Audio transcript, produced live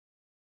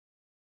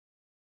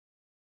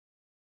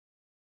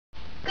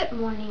Good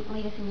morning,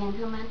 ladies and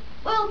gentlemen.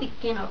 We'll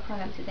begin our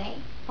program today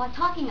by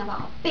talking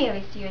about a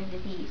very serious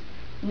disease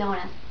known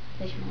as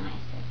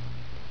Leashmaniasis.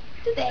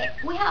 Today,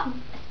 we have a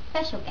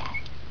special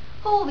guest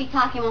who will be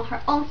talking on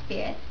her own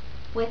spirit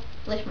with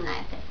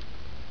Leashmaniasis.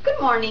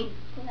 Good morning.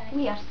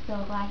 We are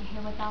so glad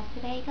you're here with us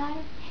today,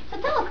 Gladys. So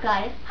tell us,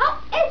 Gladys, how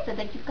is it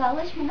that you've got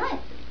Leashmaniasis?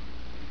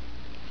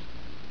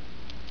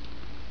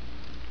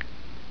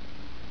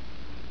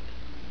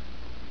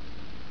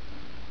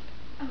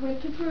 I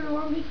went to Peru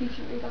on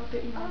vacation and got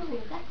bitten by a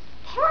snake. That's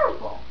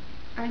terrible.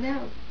 I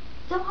know.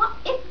 So how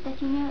is it that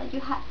you know that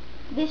you had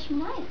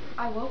Leashmaniasis?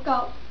 I woke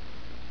up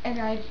and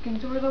I had skin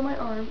sores on my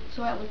arm,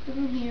 so I looked at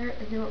them here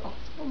and they were all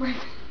so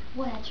red.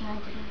 What a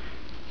tragedy.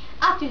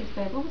 After this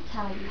break, we will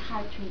tell you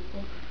how to treat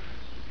this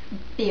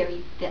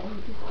very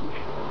deadly disease.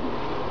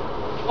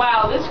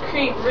 Wow, this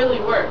cream really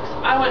works.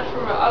 I went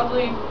from an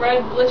ugly,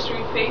 red,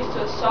 blistery face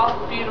to a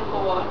soft,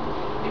 beautiful one.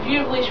 If you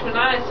have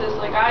Leashmaniasis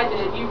like I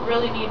did, you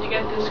really need to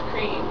get this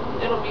cream.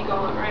 It'll be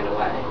gone right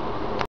away.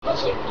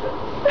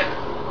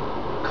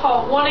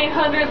 Call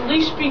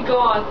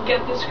 1-800-LEASH-BE-GONE.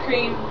 Get this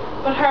cream,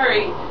 but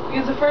hurry,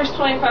 because the first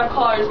 25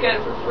 callers get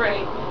it for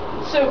free.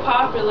 It's so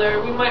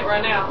popular, we might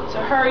run out,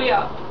 so hurry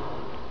up.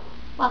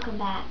 Welcome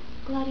back.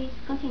 Gladys,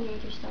 continue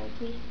with your story,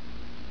 please.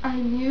 I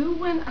knew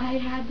when I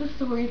had the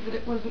sores that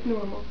it wasn't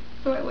normal,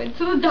 so I went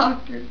to the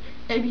doctor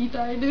and he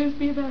diagnosed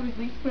me that I was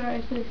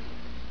Leashmaniasis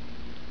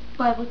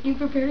by looking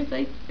for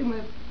parasites in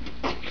my...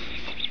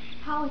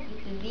 How is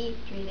this disease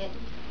treated?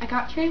 I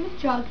got treated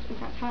with drugs and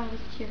that's how I was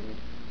cured.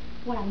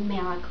 What a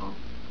miracle.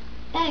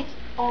 That is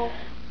all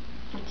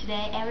for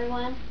today,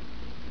 everyone.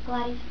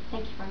 Gladys,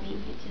 thank you for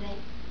being here today.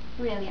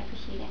 Really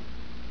appreciate it.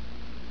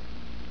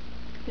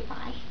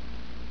 Goodbye.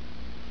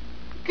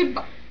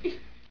 Goodbye.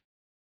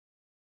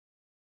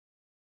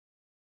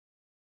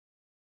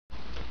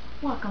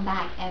 Welcome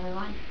back,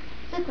 everyone.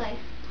 So, Gladys,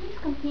 please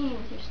continue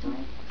with your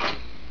story.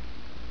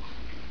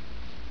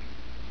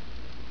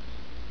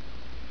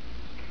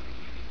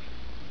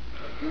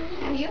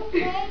 Are you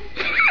okay?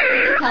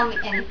 Tell me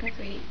anything,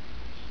 sweetie.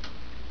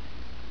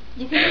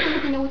 You think you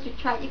want to know what's your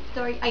tragic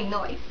story? I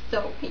know it's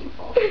so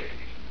painful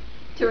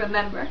to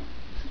remember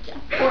such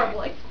a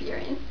horrible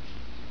experience.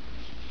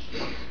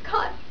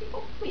 God,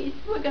 people, please,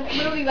 we'll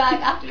be back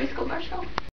after this commercial.